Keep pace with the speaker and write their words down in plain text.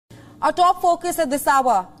Our top focus at this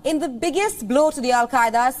hour. In the biggest blow to the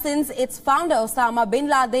Al-Qaeda since its founder Osama bin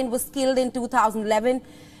Laden was killed in 2011,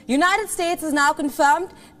 United States has now confirmed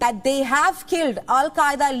that they have killed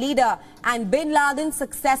Al-Qaeda leader and bin Laden's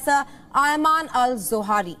successor Ayman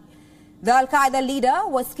al-Zawahiri. The Al-Qaeda leader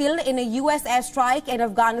was killed in a U.S. airstrike in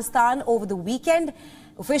Afghanistan over the weekend.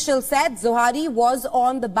 Officials said Zawahiri was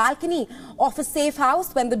on the balcony of a safe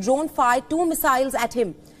house when the drone fired 2 missiles at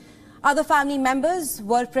him. Other family members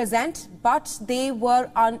were present, but they were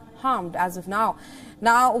unharmed as of now.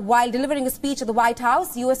 Now, while delivering a speech at the White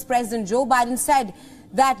House, U.S. President Joe Biden said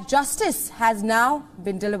that justice has now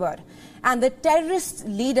been delivered and the terrorist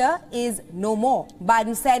leader is no more.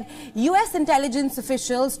 Biden said U.S. intelligence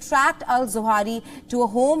officials tracked al-Zawahiri to a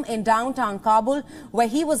home in downtown Kabul where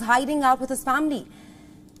he was hiding out with his family.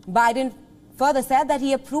 Biden further said that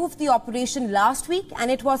he approved the operation last week and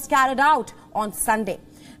it was carried out on Sunday.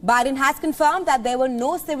 Biden has confirmed that there were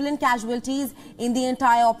no civilian casualties in the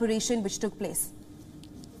entire operation which took place.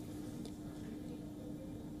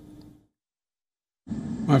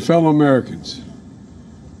 My fellow Americans,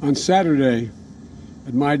 on Saturday,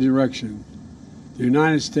 at my direction, the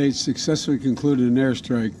United States successfully concluded an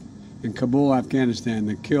airstrike in Kabul, Afghanistan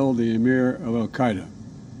that killed the emir of Al-Qaeda,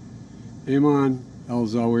 Ayman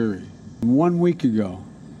al-Zawahiri. 1 week ago,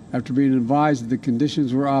 after being advised that the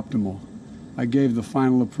conditions were optimal, I gave the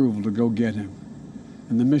final approval to go get him.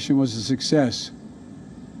 And the mission was a success.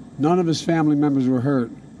 None of his family members were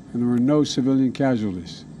hurt, and there were no civilian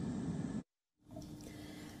casualties.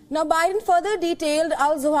 Now, Biden further detailed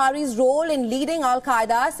al-Zawahiri's role in leading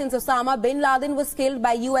Al-Qaeda since Osama bin Laden was killed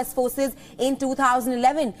by U.S. forces in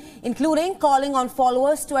 2011, including calling on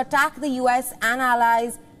followers to attack the U.S. and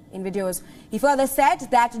allies in videos. He further said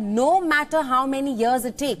that no matter how many years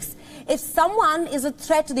it takes, if someone is a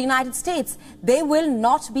threat to the United States, they will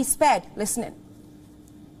not be spared. Listen in.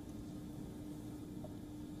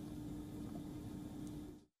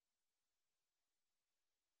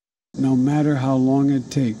 No matter how long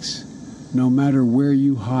it takes, no matter where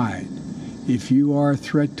you hide, if you are a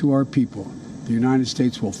threat to our people, the United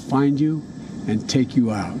States will find you and take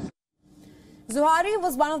you out. Zawahiri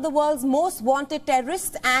was one of the world's most wanted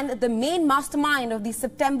terrorists and the main mastermind of the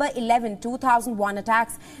September 11, 2001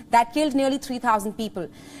 attacks that killed nearly 3,000 people.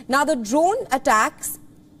 Now, the drone attacks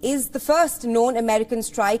is the first known American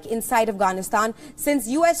strike inside Afghanistan since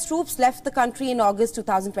U.S. troops left the country in August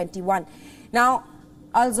 2021. Now,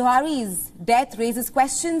 al-Zawahiri's death raises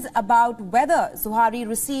questions about whether Zawahiri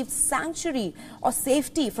received sanctuary or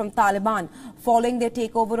safety from Taliban following their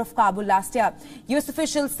takeover of Kabul last year. U.S.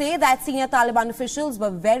 officials say that senior Taliban officials were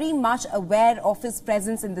very much aware of his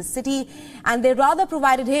presence in the city and they rather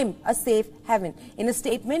provided him a safe haven. In a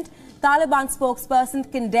statement, Taliban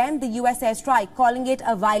spokesperson condemned the U.S. airstrike, calling it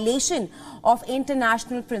a violation of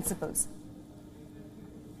international principles.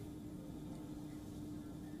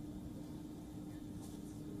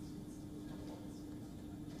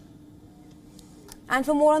 And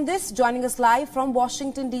for more on this, joining us live from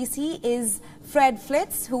Washington, D.C. is Fred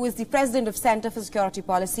Flitz, who is the president of Center for Security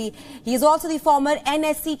Policy. He is also the former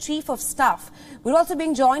NSC Chief of Staff. We're also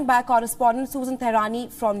being joined by correspondent Susan Tehrani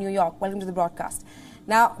from New York. Welcome to the broadcast.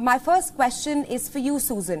 Now, my first question is for you,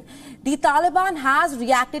 Susan. The Taliban has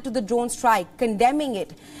reacted to the drone strike, condemning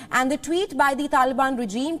it. And the tweet by the Taliban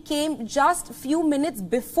regime came just a few minutes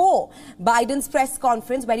before Biden's press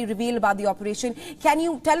conference where he revealed about the operation. Can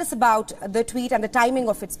you tell us about the tweet and the timing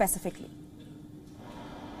of it specifically?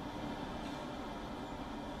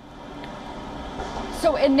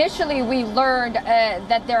 So initially we learned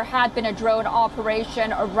that there had been a drone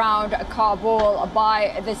operation around Kabul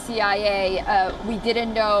by the CIA. We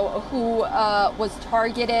didn't know who was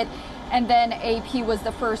targeted. And then AP was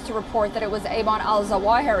the first to report that it was Ayman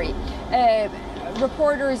al-Zawahiri.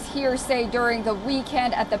 Reporters here say during the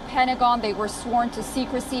weekend at the Pentagon they were sworn to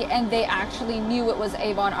secrecy and they actually knew it was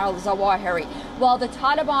Ayman al-Zawahiri. While the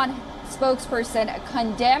Taliban spokesperson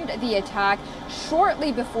condemned the attack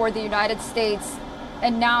shortly before the United States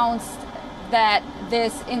announced that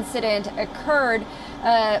this incident occurred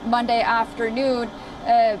Monday afternoon.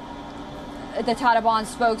 The Taliban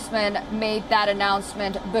spokesman made that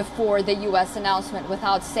announcement before the U.S. announcement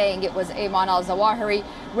without saying it was Ayman al-Zawahiri,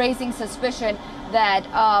 raising suspicion that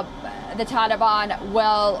the Taliban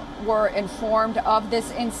were informed of this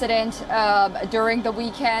incident during the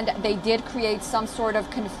weekend. They did create some sort of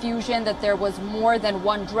confusion that there was more than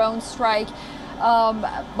one drone strike.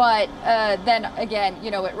 But then again, you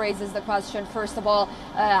know, it raises the question, first of all,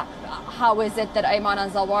 how is it that Ayman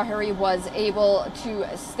al-Zawahiri was able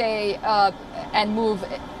to stay and move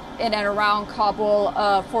in and around Kabul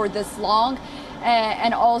for this long?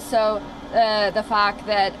 And also, the fact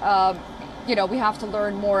that we have to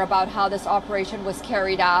learn more about how this operation was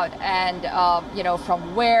carried out and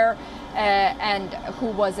from where. And who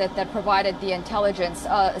was it that provided the intelligence?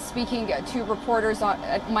 Speaking to reporters on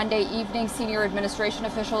Monday evening, senior administration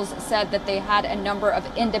officials said that they had a number of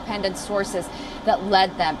independent sources that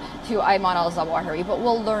led them to Ayman al-Zawahiri. But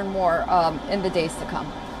we'll learn more in the days to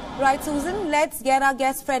come. Right, Susan, let's get our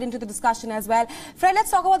guest Fred into the discussion as well. Fred,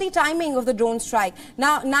 let's talk about the timing of the drone strike.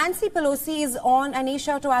 Now, Nancy Pelosi is on an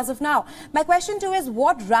Asia tour as of now. My question to you is,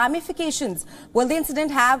 what ramifications will the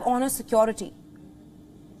incident have on her security?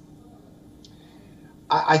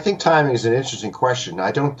 I think timing is an interesting question.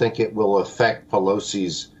 I don't think it will affect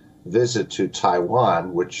Pelosi's visit to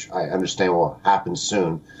Taiwan, which I understand will happen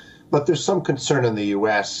soon. But there's some concern in the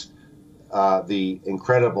U.S., the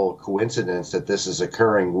incredible coincidence that this is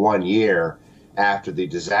occurring 1 year after the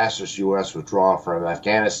disastrous U.S. withdrawal from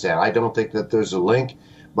Afghanistan. I don't think that there's a link,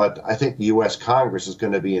 but I think the U.S. Congress is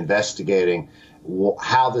going to be investigating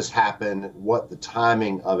how this happened, what the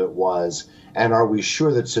timing of it was, and are we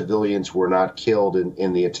sure that civilians were not killed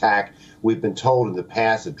in the attack? We've been told in the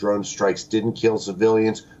past that drone strikes didn't kill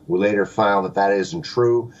civilians. We later found that that isn't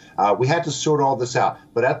true. We had to sort all this out.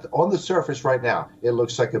 But on the surface right now, it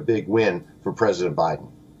looks like a big win for President Biden.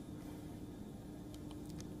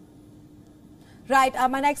 Right.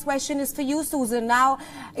 My next question is for you, Susan. Now,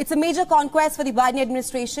 it's a major conquest for the Biden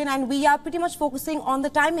administration, and we are pretty much focusing on the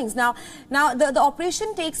timings. Now, the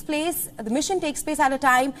operation takes place, the mission takes place at a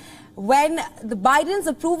time when the Biden's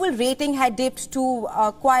approval rating had dipped to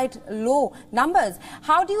quite low numbers.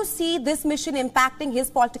 How do you see this mission impacting his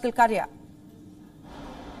political career?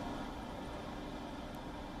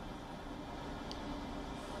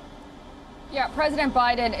 Yeah, President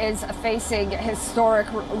Biden is facing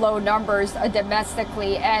historic low numbers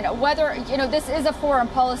domestically, and whether, this is a foreign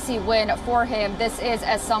policy win for him, this is,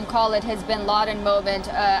 as some call it, his bin Laden moment,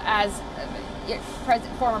 as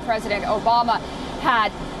former President Obama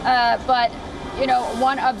had. But,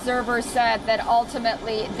 one observer said that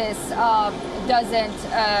ultimately this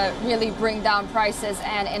doesn't really bring down prices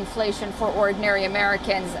and inflation for ordinary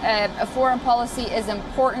Americans. Foreign policy is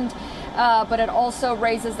important. But it also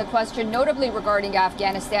raises the question, notably regarding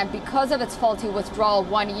Afghanistan, because of its faulty withdrawal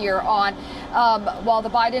 1 year on. While the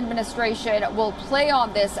Biden administration will play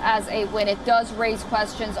on this as a win, it does raise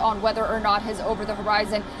questions on whether or not his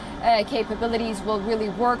over-the-horizon capabilities will really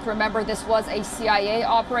work. Remember, this was a CIA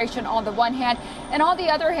operation on the one hand, and on the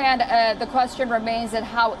other hand, the question remains that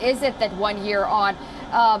how is it that 1 year on,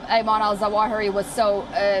 Ayman al-Zawahiri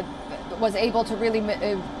was able to really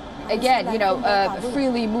again,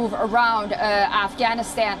 freely move around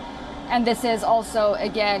Afghanistan. And this is also,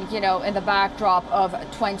 again, in the backdrop of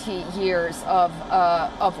 20 years of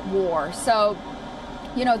war. So,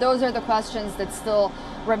 those are the questions that still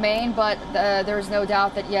remain. But there's no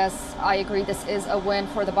doubt that, yes, I agree, this is a win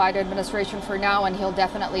for the Biden administration for now. And he'll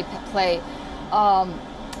definitely play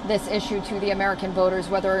this issue to the American voters,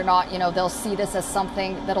 whether or not, they'll see this as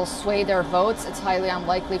something that'll sway their votes. It's highly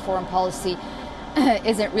unlikely. Foreign policy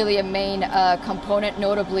isn't really a main component,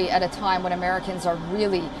 notably at a time when Americans are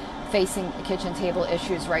really facing kitchen table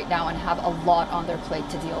issues right now and have a lot on their plate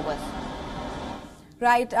to deal with.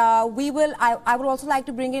 Right. I would also like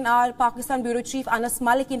to bring in our Pakistan Bureau Chief, Anas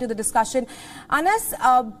Malik, into the discussion. Anas,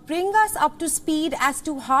 bring us up to speed as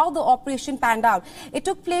to how the operation panned out. It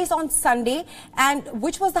took place on Sunday, and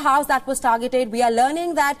which was the house that was targeted? We are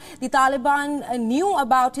learning that the Taliban knew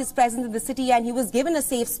about his presence in the city and he was given a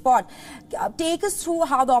safe spot. Take us through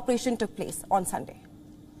how the operation took place on Sunday.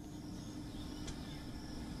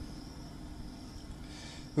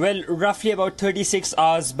 Well, roughly about 36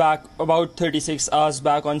 hours back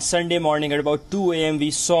on Sunday morning at about 2 a.m. we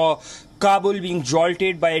saw Kabul being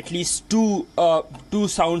jolted by at least two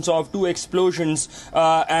sounds of two explosions,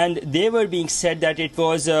 and they were being said that it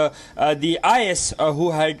was the IS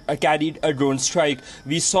who had carried a drone strike.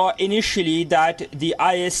 We saw initially that the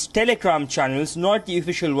IS telegram channels, not the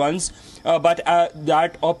official ones, but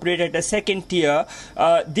that operate at a second tier,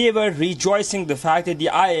 they were rejoicing the fact that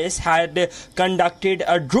the IS had conducted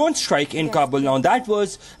a drone strike in Kabul. Now that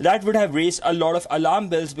would have raised a lot of alarm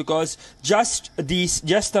bells, because just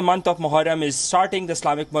the month of Muharram is starting, the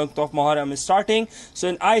Islamic month of Muharram is starting. So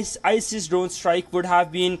an ISIS drone strike would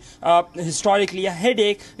have been historically a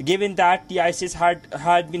headache, given that the ISIS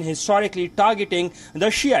had been historically targeting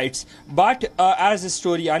the Shiites. But as the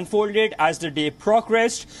story unfolded, as the day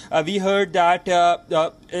progressed, we heard that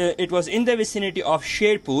in the vicinity of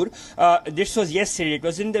Sherpur. This was yesterday. It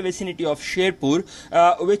was in the vicinity of Sherpur,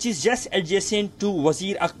 which is just adjacent to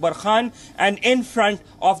Wazir Akbar Khan and in front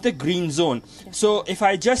of the green zone. So if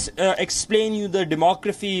I just explain you the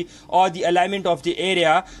demography or the alignment of the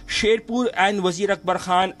area, Sherpur and Wazir Akbar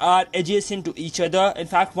Khan are adjacent to each other. In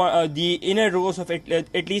fact, the inner rows of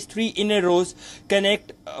at least 3 inner rows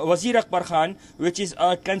connect Wazir Akbar Khan, which is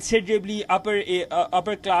a considerably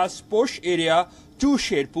upper class posh area, to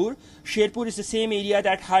Sherpur. Sherpur is the same area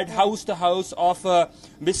that had housed the house of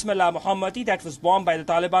Bismillah Muhammadi that was bombed by the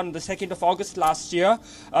Taliban on the 2nd of August last year.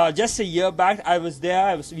 Just a year back, I was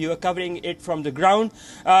there. We were covering it from the ground.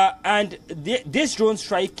 And this drone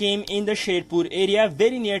strike came in the Sherpur area,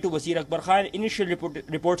 very near to Wazir Akbar Khan. Initial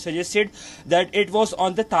report suggested that it was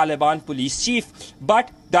on the Taliban police chief, but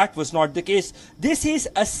that was not the case. This is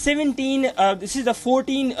a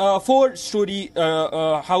 4-story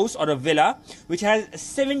house or a villa, which has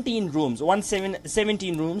 17 rooms,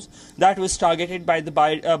 17 rooms that was targeted by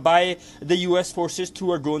the US forces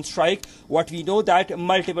through a drone strike. What we know that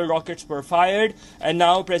multiple rockets were fired, and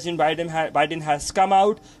now President Biden has come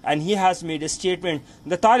out and he has made a statement.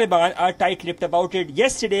 The Taliban are tight-lipped about it.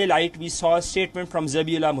 Yesterday night we saw a statement from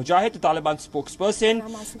Zabiullah Mujahid, the Taliban spokesperson.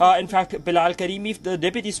 In fact, Bilal Karimi, the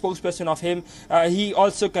deputy spokesperson of him, he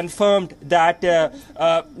also confirmed that there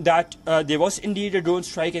was indeed a drone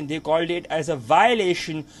strike, and they called it as a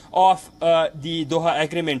violation of the Doha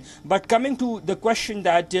Agreement. But coming to the question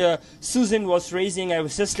that Susan was raising, I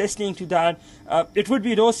was just listening to that. It would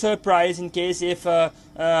be no surprise in case if Ayman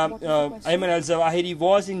al-Zawahiri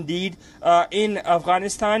was indeed in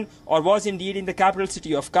Afghanistan, or was indeed in the capital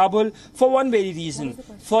city of Kabul, for one very reason.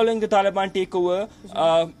 Following the Taliban takeover,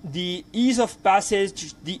 the ease of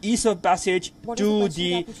passage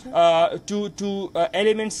to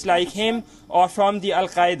elements like him or from the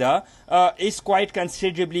Al-Qaeda is quite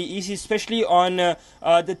considerably easy, especially on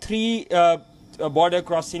the 3 border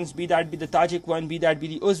crossings, be that be the Tajik one, be that be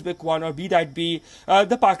the Uzbek one, or be that be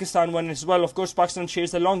the Pakistan one as well. Of course, Pakistan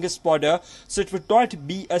shares the longest border, so it would not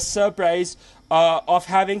be a surprise of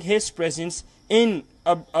having his presence in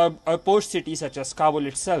a port city such as Kabul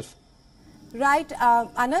itself. Right,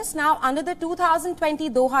 Anas, now under the 2020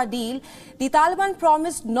 Doha deal, the Taliban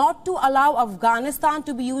promised not to allow Afghanistan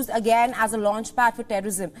to be used again as a launch pad for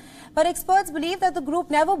terrorism. But experts believe that the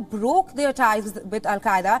group never broke their ties with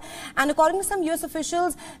Al-Qaeda. And according to some US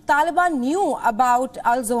officials, Taliban knew about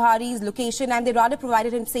al-Zawahiri's location and they rather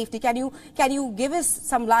provided him safety. Can you give us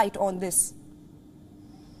some light on this?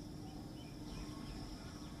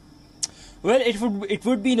 Well, it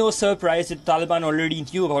would be no surprise that Taliban already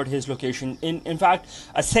knew about his location. In fact,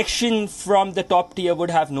 a section from the top tier would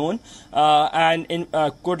have known, and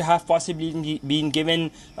could have possibly been given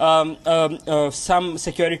some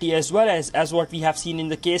security as well as what we have seen in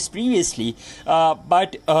the case previously.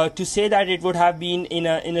 But to say that it would have been in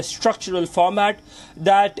a structural format,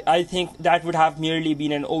 that I think that would have merely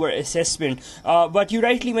been an overassessment. But you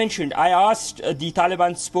rightly mentioned, I asked the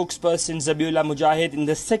Taliban spokesperson Zabiullah Mujahid in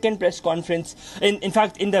the second press conference. In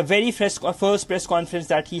fact, in the very first press conference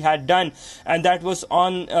that he had done, and that was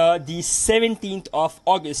on the 17th of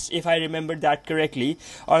August, if I remember that correctly,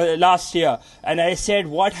 or last year. And I said,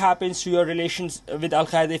 what happens to your relations with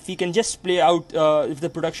Al-Qaeda? If we can just play out, if the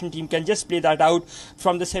production team can just play that out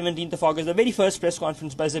from the 17th of August, the very first press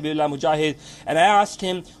conference by Zabiullah Mujahid. And I asked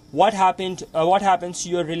him, what happens to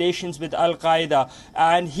your relations with Al-Qaeda?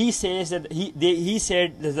 And he says that he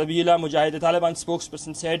said, the Zabiullah Mujahid, the Taliban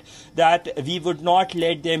spokesperson, said that we would not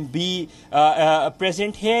let them be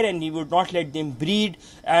present here, and we would not let them breed,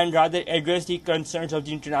 and rather address the concerns of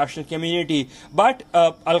the international community. But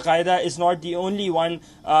Al-Qaeda is not the only one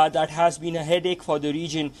that has been a headache for the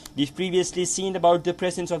region. We've previously seen about the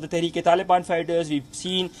presence of the Tehrik-e-Taliban fighters. We've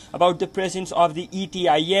seen about the presence of the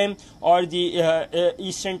ETIM, or the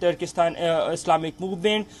Eastern Turkestan Islamic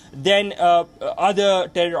Movement, then other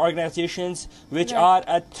terror organizations which are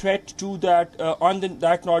a threat to that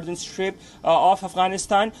that northern strip of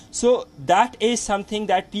Afghanistan. So that is something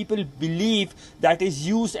that people believe that is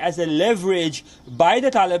used as a leverage by the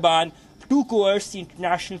Taliban to coerce the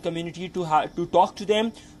international community to talk to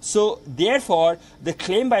them. So therefore, the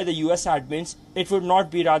claim by the US admins, it would not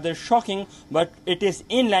be rather shocking, but it is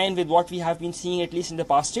in line with what we have been seeing at least in the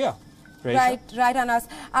past year. Right, Anas.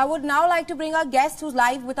 I would now like to bring our guest who's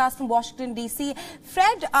live with us from Washington, D.C.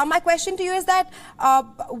 Fred, my question to you is that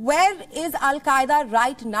where is Al-Qaeda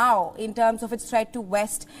right now in terms of its threat to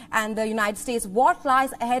West and the United States? What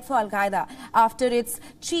lies ahead for Al-Qaeda after its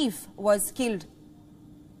chief was killed?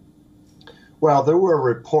 Well, there were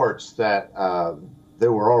reports that they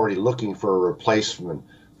were already looking for a replacement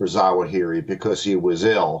for Zawahiri because he was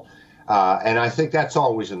ill. And I think that's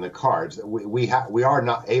always in the cards. We are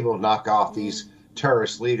not able to knock off these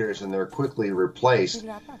terrorist leaders, and they're quickly replaced.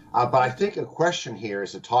 But I think a question here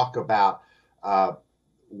is to talk about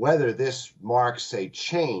whether this marks a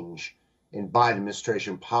change in Biden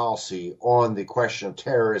administration policy on the question of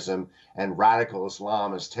terrorism and radical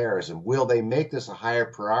Islam as terrorism. Will they make this a higher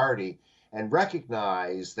priority and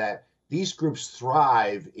recognize that these groups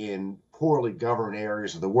thrive in poorly governed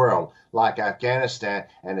areas of the world, like Afghanistan,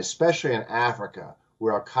 and especially in Africa,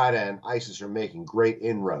 where Al-Qaeda and ISIS are making great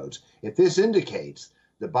inroads? If this indicates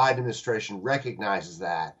the Biden administration recognizes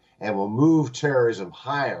that and will move terrorism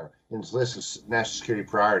higher in its list of national security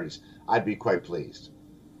priorities, I'd be quite pleased.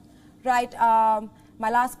 Right. My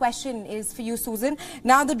last question is for you, Susan.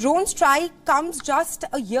 Now, the drone strike comes just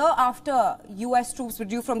a year after U.S. troops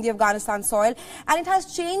withdrew from the Afghanistan soil, and it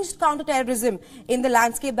has changed counterterrorism in the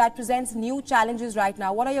landscape that presents new challenges right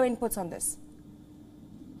now. What are your inputs on this?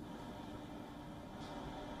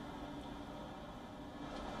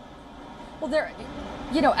 Well,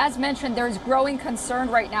 as mentioned, there's growing concern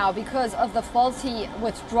right now because of the faulty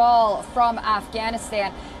withdrawal from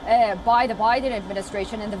Afghanistan by the Biden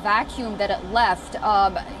administration and the vacuum that it left.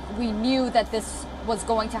 We knew that this was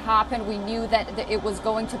going to happen. We knew that it was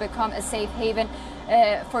going to become a safe haven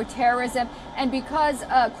for terrorism. And because,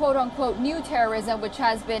 quote unquote, new terrorism, which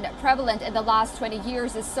has been prevalent in the last 20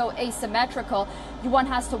 years, is so asymmetrical, one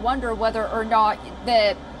has to wonder whether or not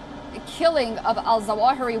the killing of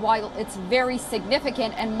al-Zawahiri, while it's very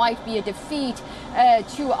significant and might be a defeat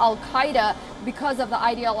to Al-Qaeda because of the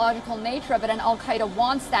ideological nature of it, and Al-Qaeda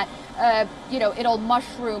wants that, it'll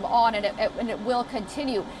mushroom on and it will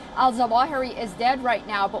continue. Al-Zawahiri is dead right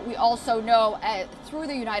now, but we also know through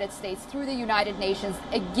the United States, through the United Nations,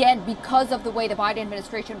 again, because of the way the Biden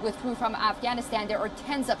administration withdrew from Afghanistan, there are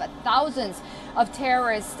tens of thousands of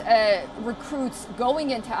terrorist recruits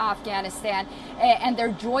going into Afghanistan, and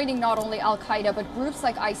they're joining not only Al-Qaeda, but groups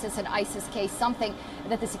like ISIS and ISIS-K, something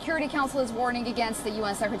that the Security Council is warning against, the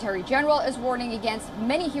UN Secretary General is warning against,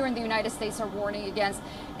 many here in the United States are warning against,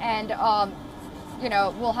 and,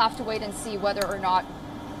 we'll have to wait and see whether or not,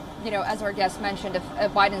 as our guest mentioned, if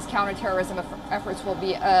Biden's counterterrorism efforts will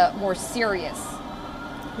be more serious.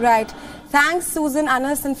 Right. Thanks, Susan,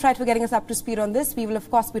 Anas, and Fred, for getting us up to speed on this. We will, of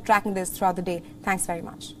course, be tracking this throughout the day. Thanks very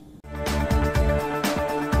much.